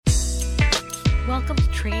Welcome to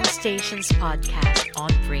Train Station's podcast on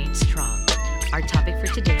Brain Strong. Our topic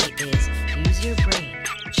for today is use your brain,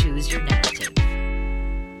 choose your narrative.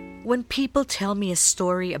 When people tell me a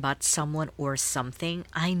story about someone or something,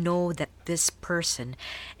 I know that this person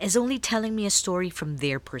is only telling me a story from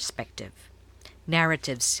their perspective.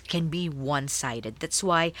 Narratives can be one-sided. That's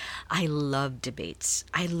why I love debates.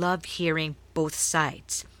 I love hearing both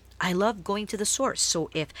sides. I love going to the source.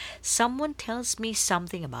 So if someone tells me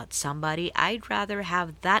something about somebody, I'd rather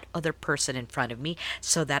have that other person in front of me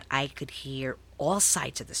so that I could hear all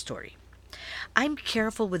sides of the story. I'm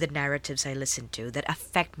careful with the narratives I listen to that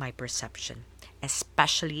affect my perception,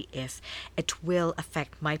 especially if it will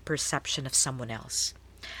affect my perception of someone else.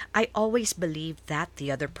 I always believe that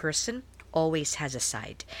the other person always has a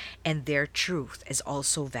side, and their truth is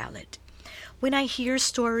also valid. When I hear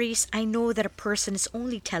stories, I know that a person is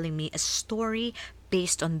only telling me a story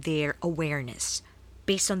based on their awareness,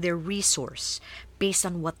 based on their resource, based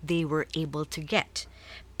on what they were able to get,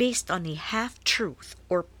 based on a half truth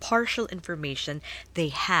or partial information they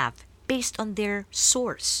have based on their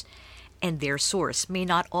source. And their source may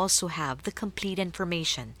not also have the complete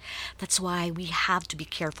information. That's why we have to be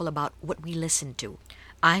careful about what we listen to.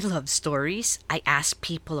 I love stories. I ask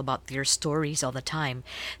people about their stories all the time.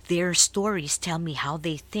 Their stories tell me how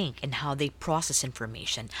they think and how they process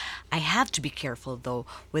information. I have to be careful, though,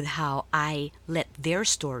 with how I let their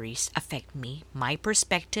stories affect me, my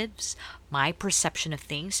perspectives, my perception of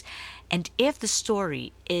things. And if the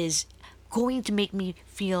story is going to make me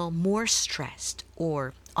feel more stressed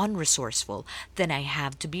or unresourceful, then I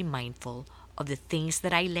have to be mindful of the things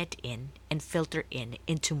that I let in and filter in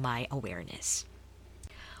into my awareness.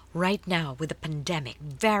 Right now, with the pandemic,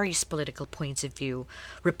 various political points of view,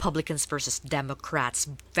 Republicans versus Democrats,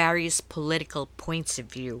 various political points of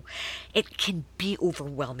view, it can be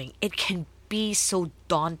overwhelming. It can be so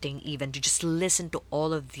daunting even to just listen to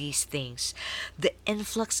all of these things. The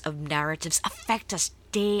influx of narratives affect us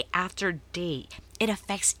day after day. It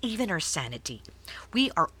affects even our sanity.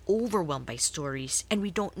 We are overwhelmed by stories and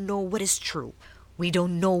we don't know what is true. We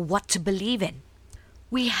don't know what to believe in.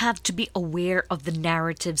 We have to be aware of the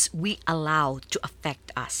narratives we allow to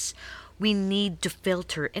affect us. We need to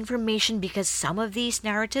filter information because some of these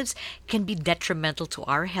narratives can be detrimental to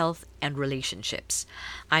our health and relationships.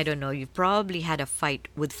 I don't know, you've probably had a fight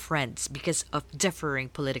with friends because of differing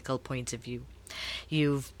political points of view.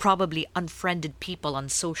 You've probably unfriended people on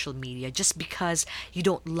social media just because you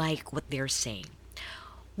don't like what they're saying.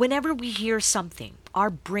 Whenever we hear something, our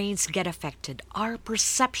brains get affected. Our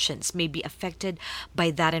perceptions may be affected by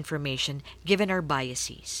that information given our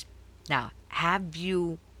biases. Now, have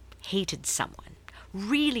you hated someone,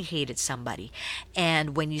 really hated somebody,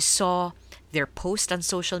 and when you saw their post on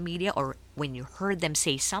social media or when you heard them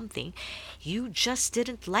say something, you just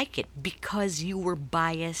didn't like it because you were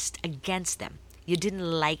biased against them. You didn't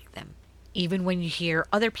like them. Even when you hear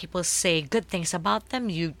other people say good things about them,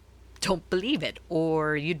 you don't believe it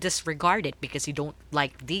or you disregard it because you don't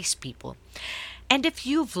like these people. And if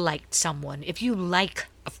you've liked someone, if you like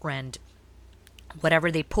a friend, whatever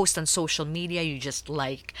they post on social media, you just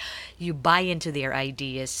like, you buy into their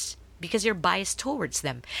ideas because you're biased towards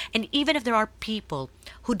them. And even if there are people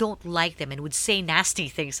who don't like them and would say nasty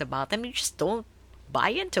things about them, you just don't buy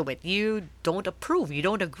into it. You don't approve, you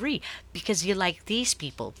don't agree because you like these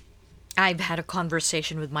people. I've had a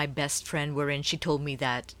conversation with my best friend wherein she told me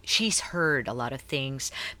that she's heard a lot of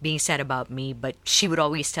things being said about me, but she would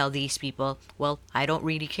always tell these people, well, I don't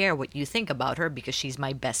really care what you think about her because she's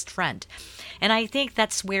my best friend. And I think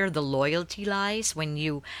that's where the loyalty lies. When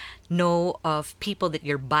you know of people that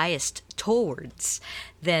you're biased towards,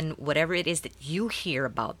 then whatever it is that you hear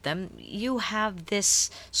about them, you have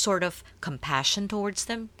this sort of compassion towards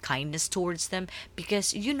them, kindness towards them,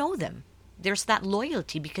 because you know them. There's that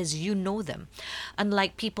loyalty because you know them.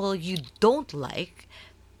 Unlike people you don't like,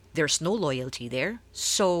 there's no loyalty there.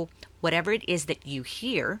 So whatever it is that you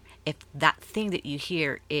hear, if that thing that you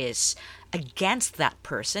hear is against that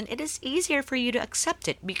person, it is easier for you to accept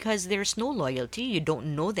it because there's no loyalty. You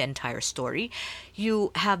don't know the entire story.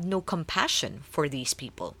 You have no compassion for these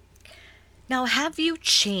people. Now, have you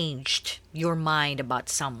changed your mind about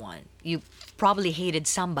someone? You probably hated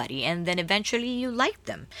somebody and then eventually you liked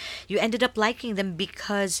them. You ended up liking them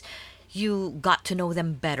because you got to know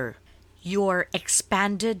them better. Your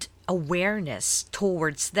expanded awareness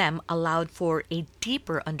towards them allowed for a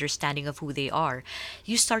deeper understanding of who they are.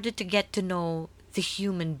 You started to get to know the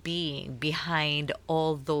human being behind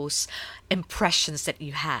all those impressions that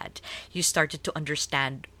you had. You started to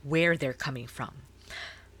understand where they're coming from.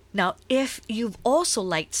 Now, if you've also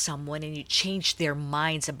liked someone and you changed their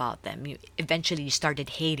minds about them, you started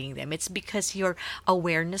hating them, it's because your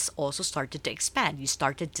awareness also started to expand. You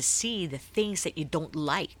started to see the things that you don't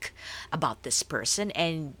like about this person,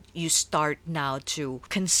 and you start now to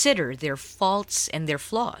consider their faults and their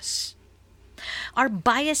flaws. Our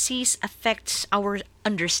biases affect our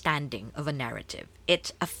understanding of a narrative.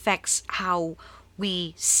 It affects how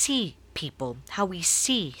we see people, how we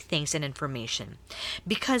see things and information.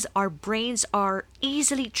 Because our brains are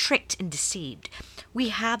easily tricked and deceived, we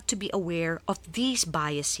have to be aware of these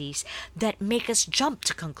biases that make us jump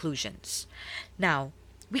to conclusions. Now,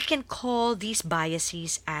 we can call these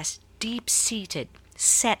biases as deep-seated,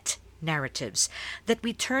 set narratives that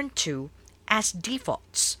we turn to as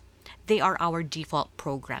defaults. They are our default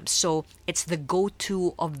programs. So it's the go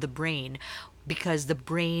to of the brain because the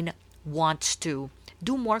brain wants to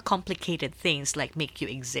do more complicated things like make you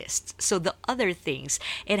exist. So the other things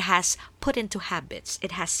it has put into habits,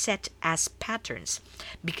 it has set as patterns.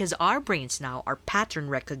 Because our brains now are pattern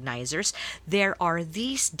recognizers, there are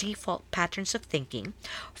these default patterns of thinking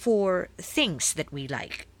for things that we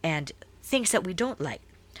like and things that we don't like,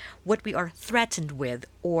 what we are threatened with,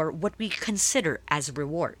 or what we consider as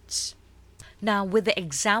rewards. Now, with the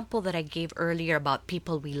example that I gave earlier about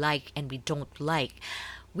people we like and we don't like,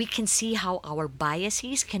 we can see how our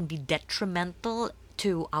biases can be detrimental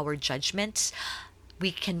to our judgments.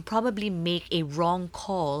 We can probably make a wrong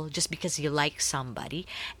call just because you like somebody,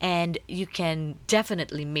 and you can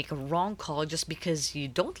definitely make a wrong call just because you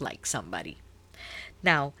don't like somebody.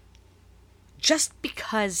 Now, just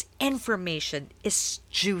because information is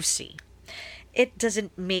juicy, it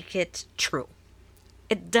doesn't make it true.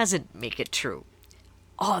 It doesn't make it true.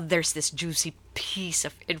 Oh, there's this juicy piece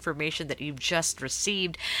of information that you've just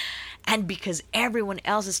received, and because everyone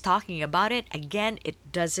else is talking about it, again, it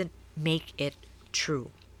doesn't make it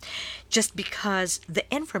true. Just because the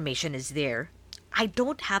information is there, I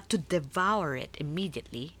don't have to devour it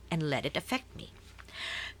immediately and let it affect me.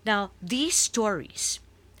 Now, these stories,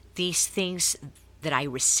 these things that I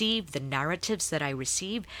receive, the narratives that I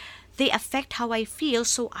receive, they affect how I feel,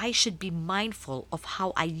 so I should be mindful of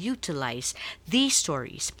how I utilize these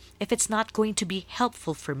stories if it's not going to be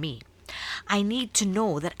helpful for me. I need to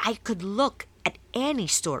know that I could look at any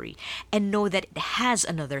story and know that it has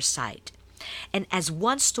another side. And as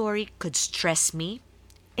one story could stress me,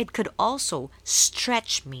 it could also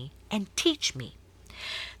stretch me and teach me.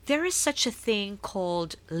 There is such a thing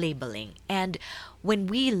called labeling, and when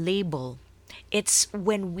we label, it's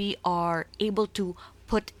when we are able to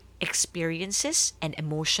put experiences and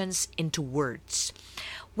emotions into words.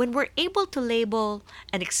 When we're able to label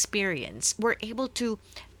an experience, we're able to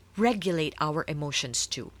regulate our emotions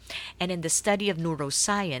too. And in the study of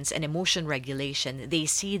neuroscience and emotion regulation, they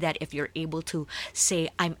see that if you're able to say,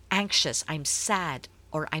 I'm anxious, I'm sad,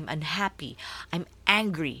 or I'm unhappy, I'm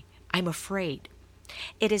angry, I'm afraid,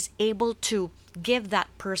 it is able to give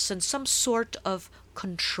that person some sort of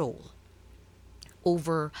control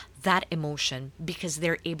over that emotion because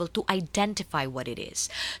they're able to identify what it is.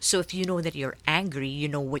 So if you know that you're angry, you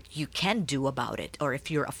know what you can do about it. Or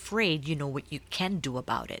if you're afraid, you know what you can do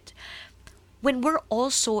about it. When we're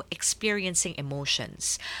also experiencing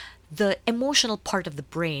emotions, the emotional part of the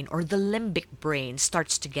brain or the limbic brain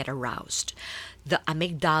starts to get aroused. The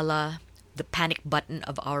amygdala, the panic button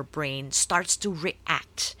of our brain, starts to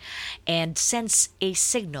react and sends a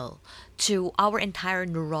signal to our entire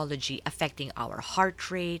neurology, affecting our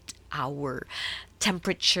heart rate, our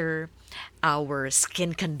temperature, our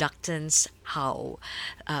skin conductance, how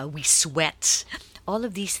we sweat. All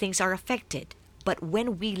of these things are affected. But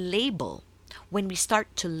when we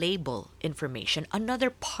start to label information,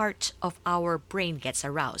 another part of our brain gets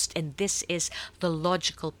aroused, and this is the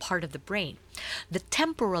logical part of the brain. The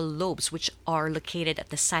temporal lobes, which are located at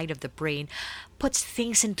the side of the brain, puts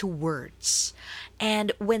things into words.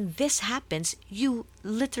 And when this happens, you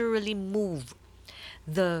literally move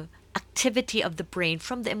the activity of the brain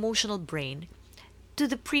from the emotional brain to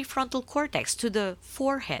the prefrontal cortex, to the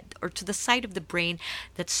forehead, or to the side of the brain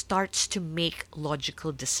that starts to make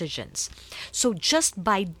logical decisions. So just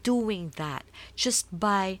by doing that, just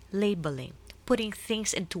by labeling, putting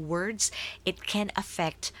things into words, it can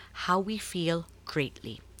affect how we feel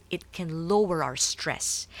greatly. It can lower our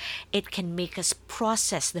stress. It can make us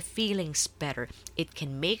process the feelings better. It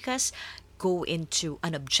can make us go into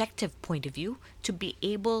an objective point of view to be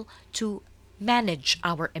able to manage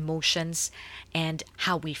our emotions and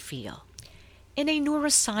how we feel. In a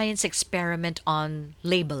neuroscience experiment on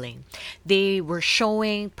labeling, they were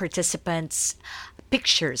showing participants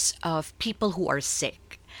pictures of people who are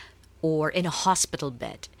sick. or in a hospital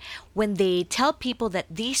bed, when they tell people that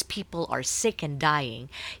these people are sick and dying,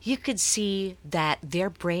 you could see that their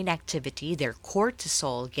brain activity, their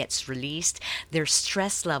cortisol gets released, their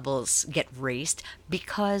stress levels get raised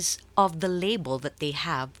because of the label that they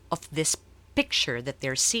have of this picture that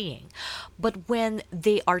they're seeing. But when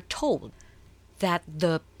they are told that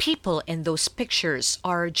the people in those pictures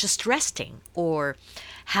are just resting or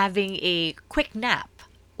having a quick nap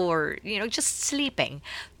or just sleeping,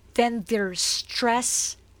 then their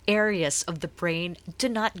stress areas of the brain do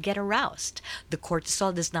not get aroused. The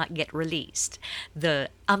cortisol does not get released. The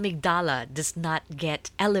amygdala does not get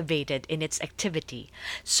elevated in its activity.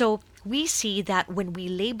 So we see that when we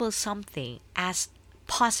label something as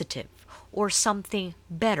positive or something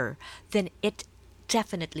better, then it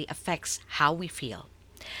definitely affects how we feel.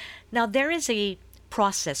 Now, there is a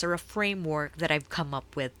process or a framework that I've come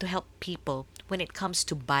up with to help people when it comes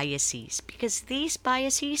to biases, because these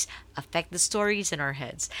biases affect the stories in our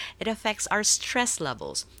heads. It affects our stress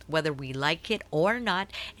levels. Whether we like it or not,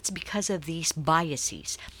 it's because of these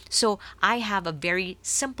biases. So I have a very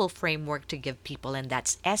simple framework to give people, and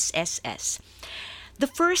that's SSS. The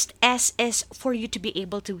first S is for you to be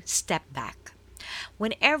able to step back.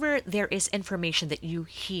 Whenever there is information that you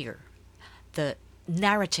hear, the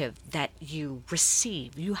narrative that you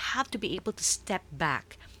receive, you have to be able to step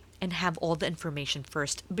back and have all the information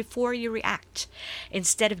first before you react.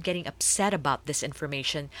 Instead of getting upset about this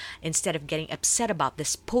information, instead of getting upset about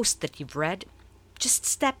this post that you've read, just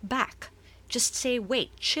step back. Just say,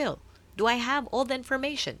 wait, chill. Do I have all the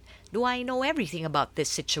information? Do I know everything about this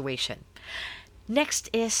situation? Next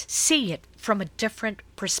is see it from a different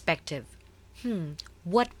perspective.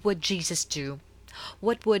 What would Jesus do?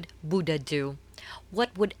 What would Buddha do?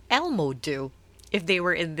 What would Elmo do if they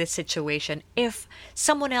were in this situation? If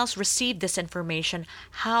someone else received this information,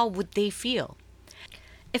 how would they feel?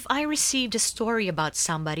 If I received a story about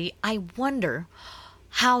somebody, I wonder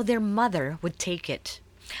how their mother would take it,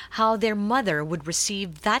 how their mother would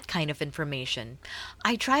receive that kind of information.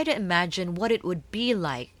 I try to imagine what it would be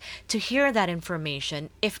like to hear that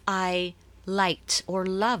information if I liked or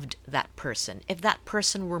loved that person, if that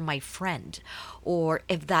person were my friend, or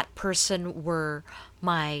if that person were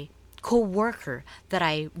my co-worker that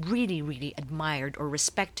I really, really admired or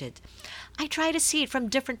respected. I try to see it from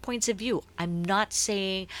different points of view. I'm not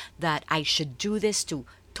saying that I should do this to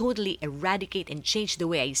totally eradicate and change the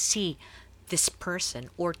way I see this person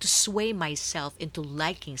or to sway myself into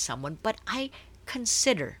liking someone, but I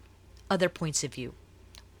consider other points of view.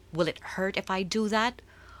 Will it hurt if I do that?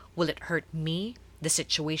 Will it hurt me, the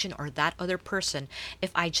situation, or that other person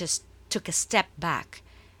if I just took a step back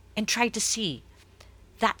and tried to see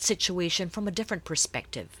that situation from a different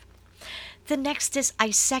perspective? The next is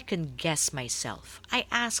I second guess myself. I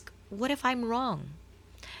ask, what if I'm wrong?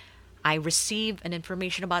 I receive an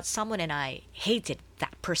information about someone and I hated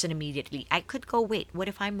that person immediately. I could go, wait, what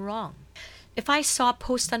if I'm wrong? If I saw a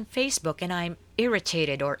post on Facebook and I'm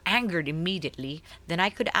irritated or angered immediately, then I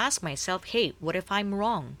could ask myself, hey, what if I'm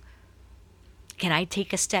wrong? Can I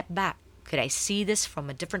take a step back? Could I see this from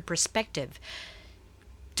a different perspective?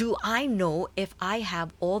 Do I know if I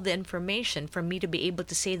have all the information for me to be able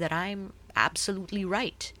to say that I'm absolutely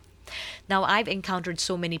right? Now, I've encountered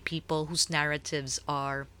so many people whose narratives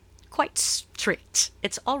are quite strict.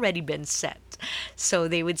 It's already been set. So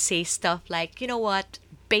they would say stuff like, you know what,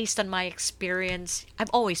 based on my experience, I've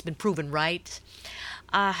always been proven right.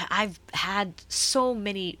 I've had so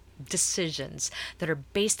many decisions that are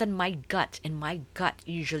based on my gut, and my gut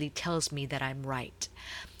usually tells me that I'm right.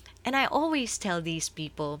 And I always tell these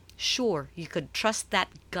people, sure, you could trust that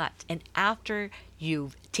gut, and after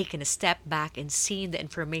you've taken a step back and seen the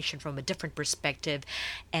information from a different perspective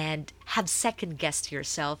and have second guessed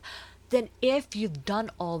yourself, then if you've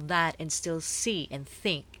done all that and still see and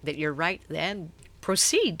think that you're right, then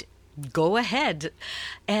proceed. Go ahead.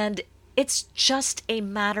 And it's just a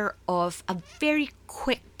matter of a very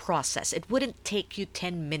quick process. It wouldn't take you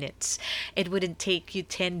 10 minutes. It wouldn't take you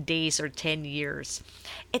 10 days or 10 years.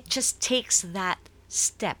 It just takes that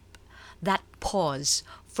step, that pause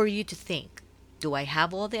for you to think, do I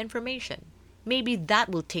have all the information? Maybe that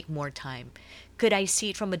will take more time. Could I see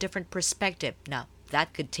it from a different perspective? Now,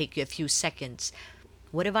 that could take you a few seconds.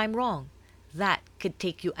 What if I'm wrong? That could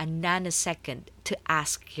take you a nanosecond to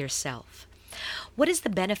ask yourself. What is the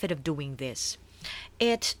benefit of doing this?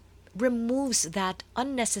 It removes that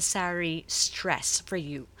unnecessary stress for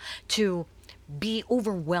you to be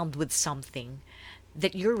overwhelmed with something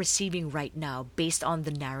that you're receiving right now based on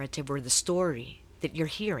the narrative or the story that you're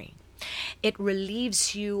hearing. It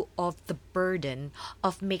relieves you of the burden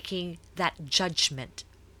of making that judgment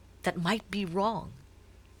that might be wrong.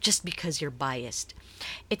 just because you're biased.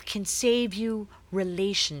 It can save you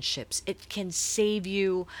relationships. It can save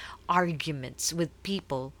you arguments with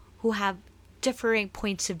people who have differing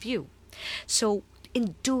points of view. So,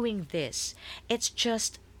 in doing this, it's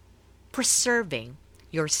just preserving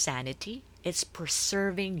your sanity, it's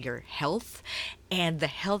preserving your health and the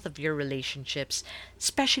health of your relationships,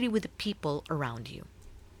 especially with the people around you.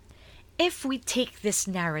 If we take this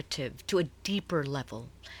narrative to a deeper level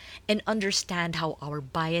and understand how our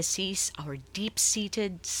biases, our deep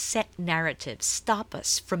seated set narratives stop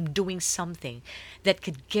us from doing something that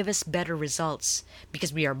could give us better results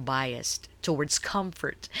because we are biased towards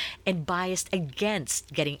comfort and biased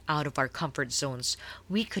against getting out of our comfort zones,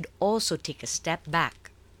 we could also take a step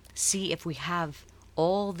back, see if we have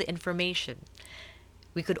all the information.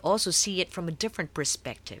 We could also see it from a different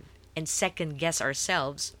perspective and second guess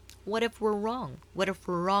ourselves. What if we're wrong? What if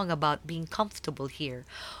we're wrong about being comfortable here?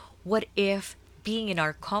 What if being in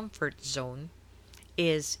our comfort zone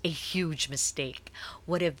is a huge mistake?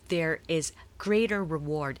 What if there is greater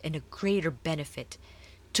reward and a greater benefit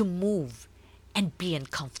to move and be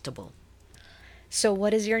uncomfortable? So,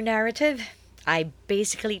 what is your narrative? I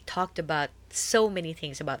basically talked about so many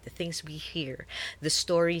things about the things we hear, the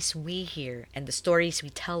stories we hear, and the stories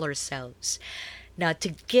we tell ourselves. Now, to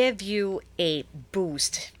give you a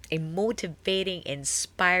boost, a motivating,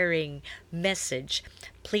 inspiring message,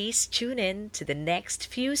 please tune in to the next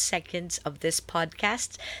few seconds of this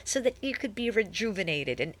podcast so that you could be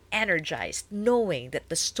rejuvenated and energized, knowing that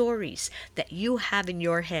the stories that you have in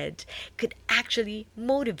your head could actually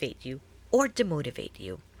motivate you or demotivate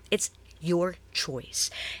you. It's your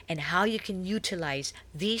choice, and how you can utilize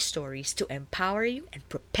these stories to empower you and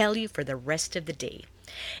propel you for the rest of the day.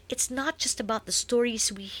 It's not just about the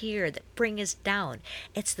stories we hear that bring us down.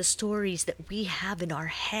 It's the stories that we have in our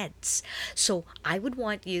heads. So I would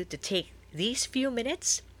want you to take these few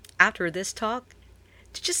minutes after this talk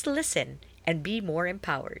to just listen and be more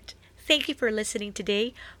empowered. Thank you for listening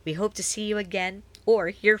today. We hope to see you again or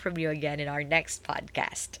hear from you again in our next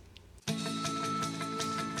podcast.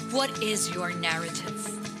 What is your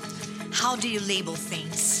narrative? How do you label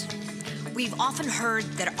things? We've often heard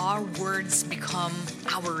that our words become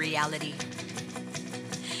our reality.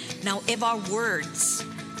 Now, if our words,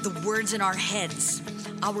 the words in our heads,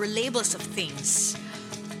 our labels of things,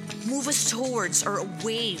 move us towards or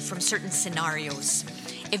away from certain scenarios,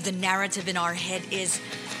 if the narrative in our head is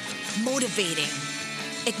motivating,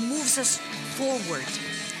 it moves us forward.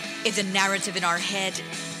 If the narrative in our head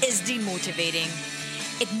is demotivating,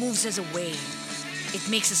 it moves us away. It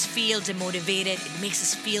makes us feel demotivated. It makes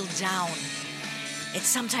us feel down. It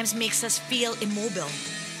sometimes makes us feel immobile.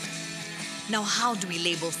 Now, how do we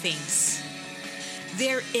label things?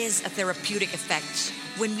 There is a therapeutic effect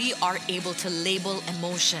when we are able to label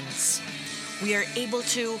emotions. We are able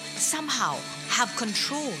to somehow have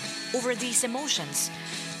control over these emotions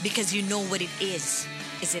because you know what it is.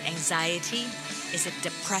 Is it anxiety? Is it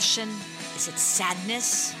depression? Is it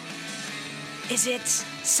sadness? Is it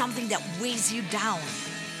something that weighs you down?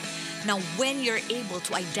 Now, when you're able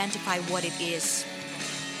to identify what it is,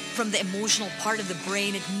 from the emotional part of the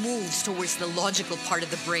brain, it moves towards the logical part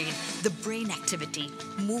of the brain. The brain activity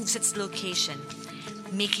moves its location,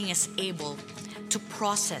 making us able to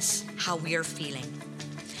process how we are feeling.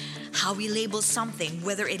 How we label something,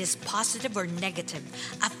 whether it is positive or negative,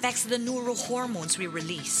 affects the neurohormones we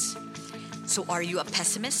release. So are you a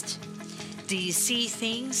pessimist? Do you see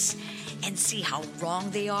things and see how wrong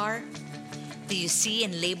they are? Do you see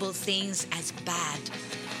and label things as bad,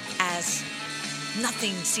 as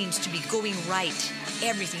nothing seems to be going right,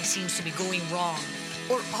 everything seems to be going wrong?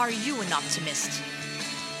 Or are you an optimist?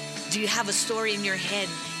 Do you have a story in your head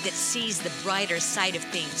that sees the brighter side of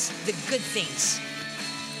things, the good things?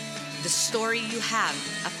 The story you have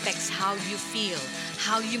affects how you feel,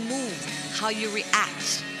 how you move, how you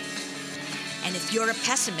react. And if you're a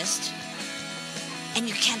pessimist and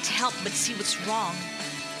you can't help but see what's wrong,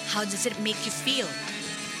 how does it make you feel?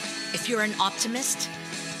 If you're an optimist,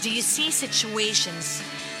 do you see situations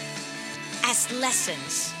as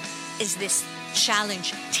lessons? Is this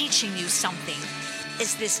challenge teaching you something?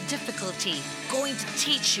 Is this difficulty going to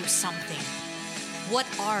teach you something? What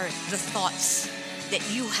are the thoughts that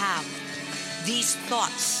you have? These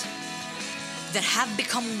thoughts that have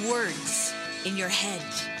become words in your head.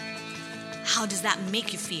 How does that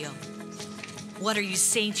make you feel? What are you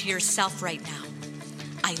saying to yourself right now?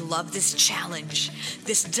 I love this challenge.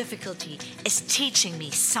 This difficulty is teaching me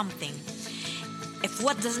something. If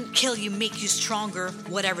what doesn't kill you make you stronger,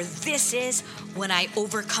 whatever this is, when I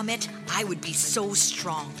overcome it, I would be so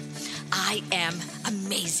strong. I am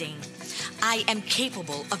amazing. I am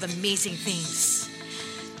capable of amazing things.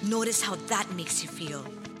 Notice how that makes you feel.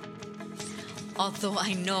 Although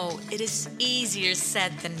I know it is easier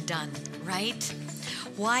said than done, right?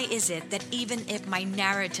 Why is it that even if my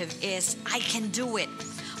narrative is, I can do it,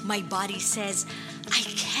 my body says, I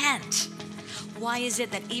can't? Why is it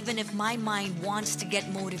that even if my mind wants to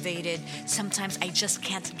get motivated, sometimes I just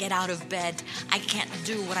can't get out of bed, I can't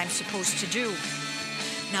do what I'm supposed to do?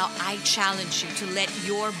 Now I challenge you to let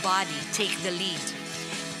your body take the lead.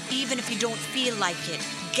 Even if you don't feel like it,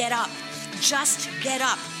 get up. Just get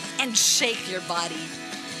up and shake your body.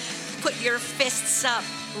 Put your fists up,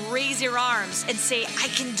 raise your arms, and say, I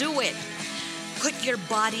can do it. Put your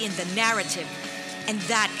body in the narrative, and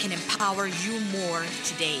that can empower you more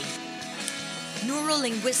today.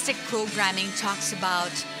 Neuro-linguistic programming talks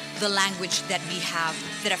about the language that we have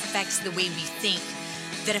that affects the way we think,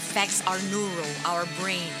 that affects our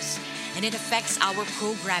brains, and it affects our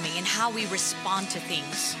programming and how we respond to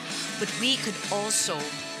things. But we could also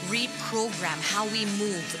reprogram how we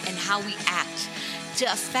move and how we act to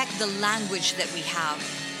affect the language that we have,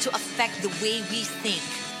 to affect the way we think,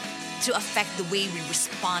 to affect the way we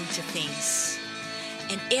respond to things.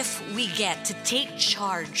 And if we get to take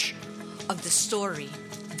charge of the story,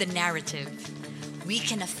 the narrative, we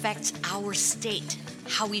can affect our state,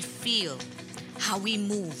 how we feel, how we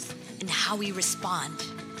move, and how we respond.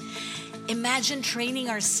 Imagine training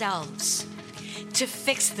ourselves to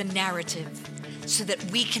fix the narrative so that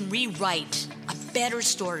we can rewrite a better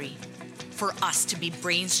story for us to be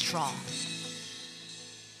brain strong.